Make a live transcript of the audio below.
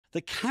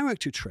the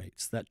character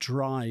traits that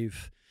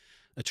drive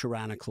a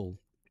tyrannical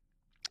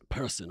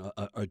person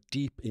are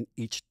deep in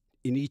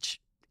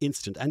each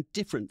instant and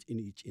different in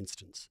each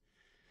instance.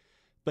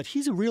 But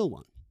he's a real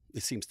one,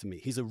 it seems to me.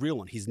 He's a real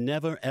one. He's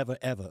never, ever,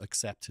 ever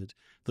accepted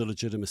the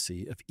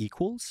legitimacy of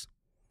equals.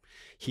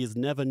 He has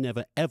never,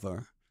 never,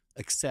 ever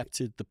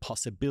accepted the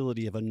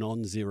possibility of a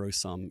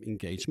non-zero-sum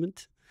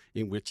engagement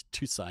in which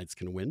two sides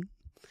can win.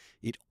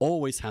 It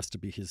always has to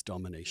be his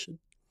domination.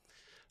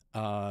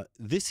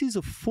 This is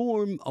a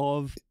form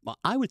of,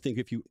 I would think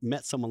if you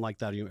met someone like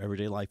that in your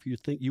everyday life,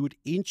 you would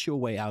inch your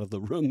way out of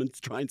the room and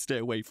try and stay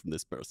away from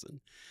this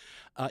person.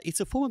 It's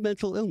a form of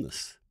mental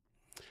illness.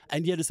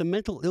 And yet it's a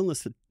mental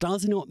illness that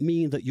does not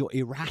mean that you're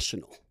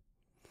irrational.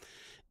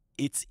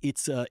 It's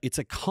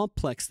a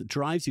complex that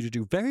drives you to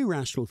do very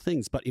rational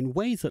things, but in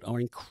ways that are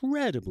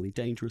incredibly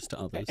dangerous to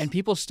others. And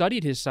people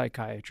studied his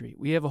psychiatry.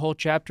 We have a whole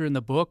chapter in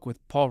the book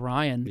with Paul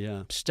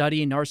Ryan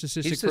studying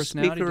narcissistic personality. He's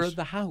the Speaker of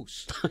the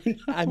House.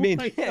 I mean,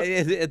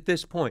 at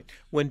this point,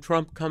 when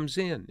Trump comes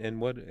in and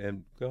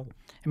go.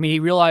 I mean, he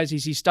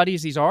realizes he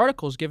studies these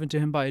articles given to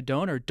him by a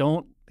donor.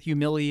 Don't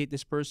humiliate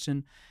this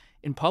person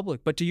in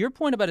public. But to your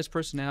point about his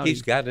personality,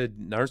 he's got a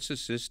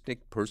narcissistic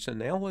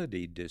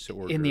personality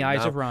disorder. In the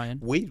eyes of Ryan,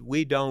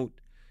 we don't.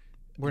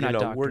 We're not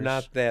doctors. We're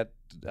not that.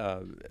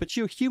 But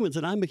you're humans,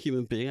 and I'm a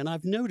human being, and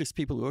I've noticed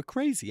people who are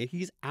crazy.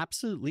 He's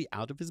absolutely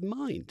out of his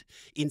mind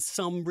in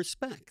some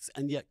respects,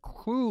 and yet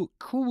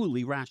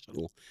cruelly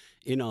rational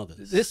in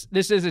others.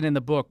 This isn't in the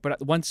book, but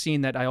one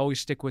scene that I always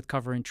stick with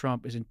covering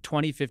Trump is in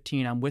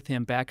 2015. I'm with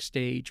him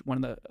backstage,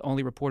 one of the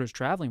only reporters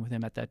traveling with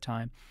him at that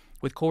time,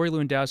 with Corey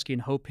Lewandowski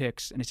and Hope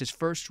Hicks, and it's his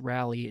first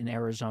rally in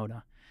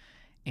Arizona.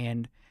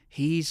 And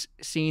he's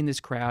seeing this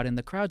crowd, and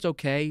the crowd's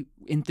okay,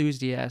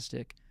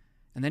 enthusiastic.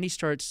 And then he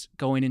starts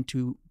going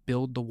into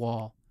Build the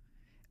Wall,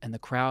 and the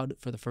crowd,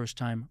 for the first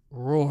time,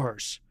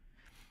 roars.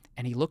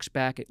 And he looks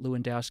back at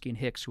Lewandowski and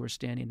Hicks, who are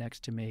standing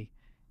next to me,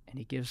 and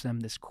he gives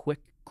them this quick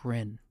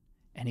grin,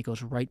 and he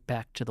goes right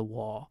back to the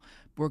wall.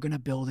 We're going to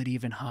build it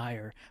even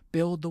higher.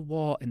 Build the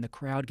wall. And the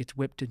crowd gets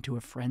whipped into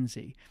a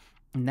frenzy.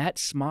 And that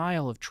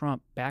smile of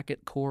Trump back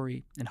at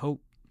Corey and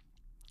Hope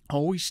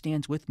always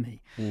stands with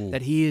me.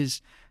 That he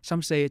is,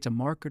 some say it's a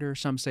marketer,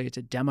 some say it's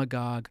a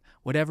demagogue,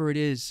 whatever it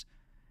is,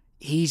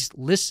 he's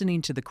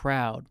listening to the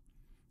crowd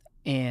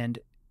and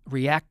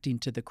reacting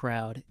to the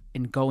crowd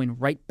and going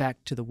right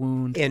back to the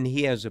wound. And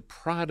he has a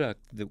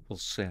product that will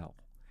sell,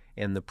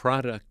 and the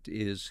product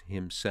is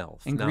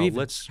himself. And now,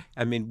 grievance.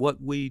 what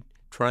we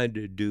try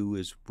to do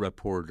as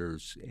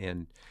reporters,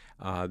 and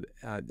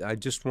I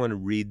just want to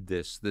read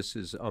this. This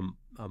is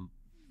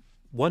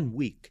 1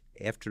 week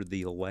after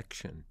the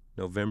election,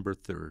 November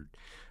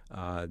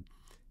 3rd.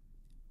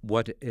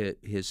 What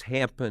has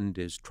happened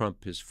is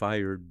Trump has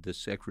fired the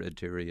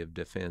Secretary of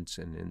Defense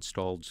and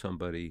installed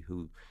somebody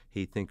who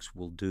he thinks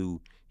will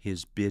do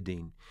his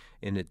bidding.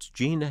 And it's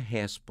Gina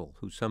Haspel,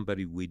 who's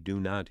somebody we do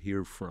not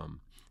hear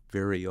from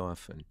very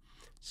often.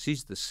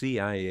 She's the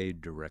CIA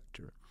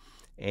director.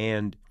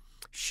 And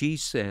she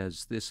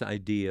says this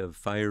idea of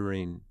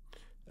firing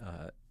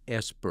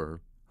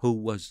Esper, who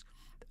was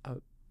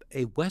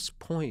a West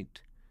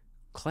Point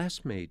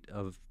classmate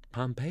of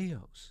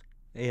Pompeo's.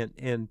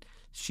 And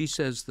she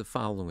says the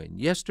following: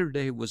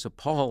 yesterday was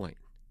appalling.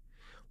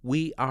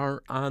 We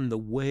are on the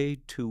way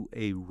to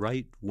a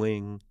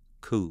right-wing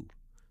coup.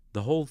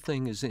 The whole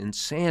thing is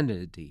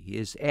insanity. He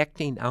is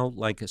acting out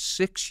like a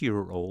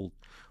 6-year-old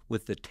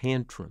with a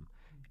tantrum,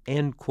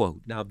 end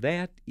quote. Now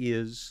that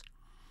is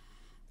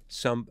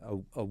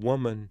a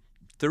woman,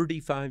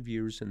 35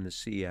 years in the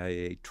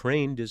CIA,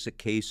 trained as a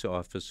case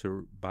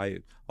officer, by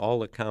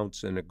all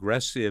accounts an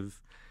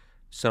aggressive,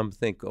 some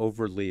think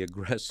overly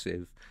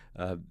aggressive,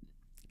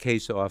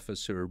 case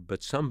officer,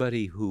 but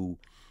somebody who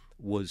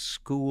was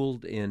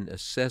schooled in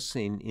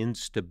assessing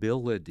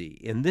instability.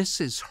 And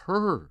this is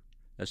her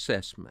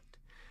assessment.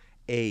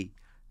 A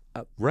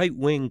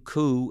right-wing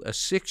coup, a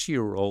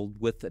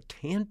 6-year-old with a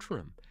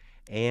tantrum.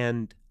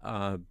 And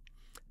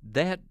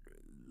that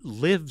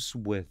lives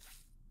with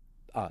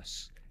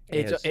us.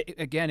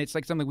 Again, it's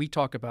like something we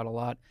talk about a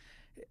lot.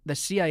 The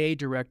CIA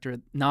director,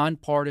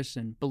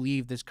 nonpartisan,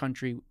 believed this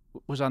country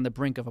was on the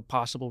brink of a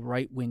possible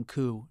right-wing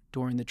coup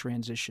during the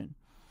transition.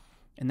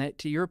 And that,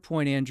 to your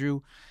point,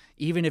 Andrew,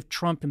 even if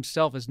Trump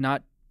himself is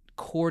not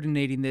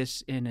coordinating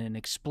this in an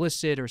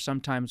explicit or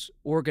sometimes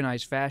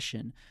organized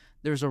fashion,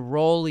 there's a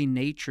rolling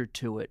nature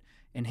to it,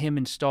 and him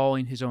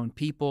installing his own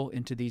people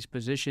into these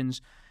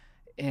positions,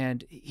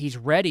 and he's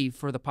ready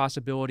for the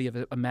possibility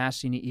of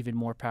amassing even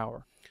more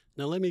power.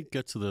 Now, let me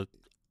get to the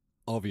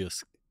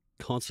obvious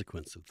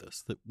consequence of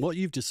this, that what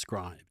you've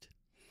described,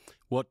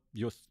 what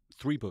your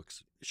 3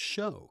 books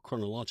show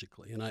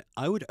chronologically, and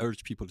I would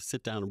urge people to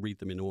sit down and read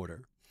them in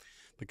order,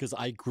 because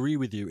I agree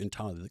with you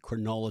entirely that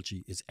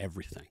chronology is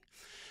everything.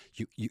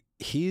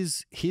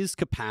 His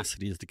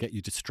capacity is to get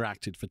you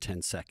distracted for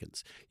 10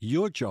 seconds.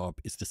 Your job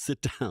is to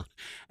sit down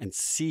and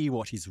see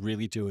what he's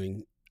really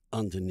doing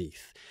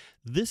underneath.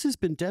 This has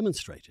been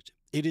demonstrated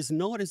It is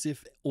not as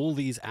if all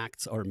these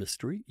acts are a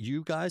mystery.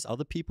 You guys,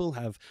 other people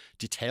have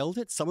detailed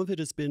it. Some of it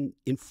has been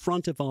in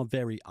front of our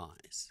very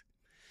eyes.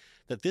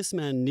 That this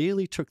man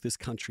nearly took this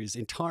country's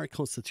entire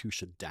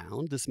constitution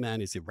down. This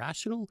man is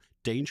irrational,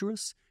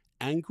 dangerous,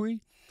 angry,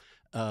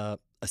 a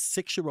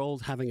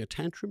 6-year-old having a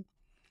tantrum.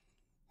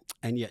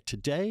 And yet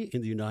today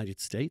in the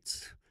United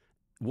States,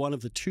 one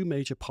of the two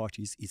major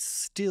parties is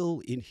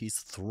still in his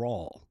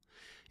thrall.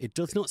 It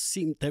does not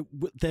seem that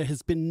there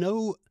has been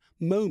no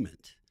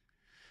moment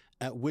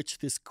at which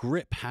this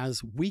grip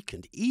has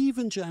weakened,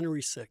 even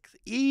January 6th,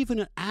 even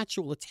an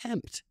actual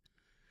attempt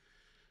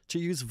to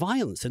use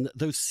violence. And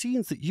those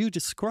scenes that you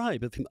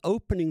describe of him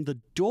opening the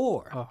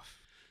door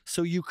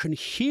so you can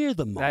hear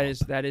the mob.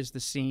 That is the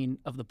scene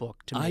of the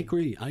book to me. I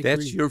agree.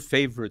 That's your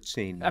favorite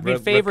scene. I mean,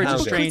 favorite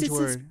is a strange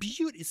word.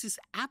 It's this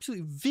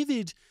absolutely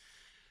vivid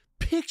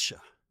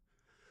picture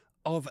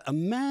of a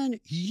man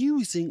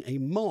using a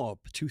mob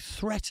to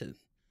threaten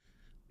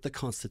the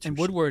Constitution. And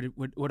Woodward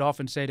would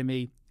often say to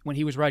me when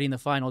he was writing The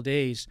Final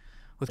Days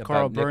with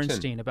Carl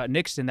Bernstein about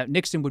Nixon, that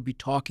Nixon would be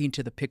talking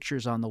to the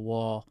pictures on the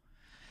wall,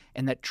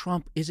 and that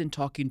Trump isn't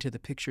talking to the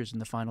pictures in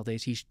The Final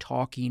Days. He's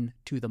talking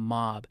to the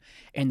mob.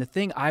 And the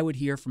thing I would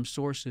hear from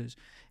sources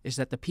is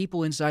that the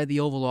people inside the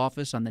Oval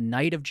Office on the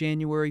night of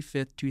January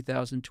 5th,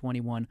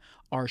 2021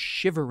 are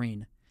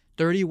shivering,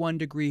 31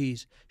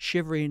 degrees,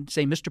 shivering,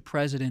 saying, "Mr.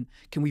 President,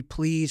 can we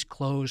please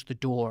close the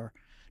door?"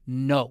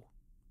 No.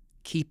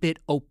 Keep it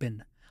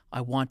open.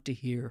 I want to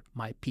hear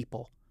my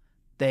people.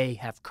 They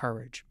have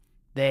courage.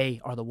 They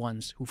are the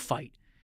ones who fight.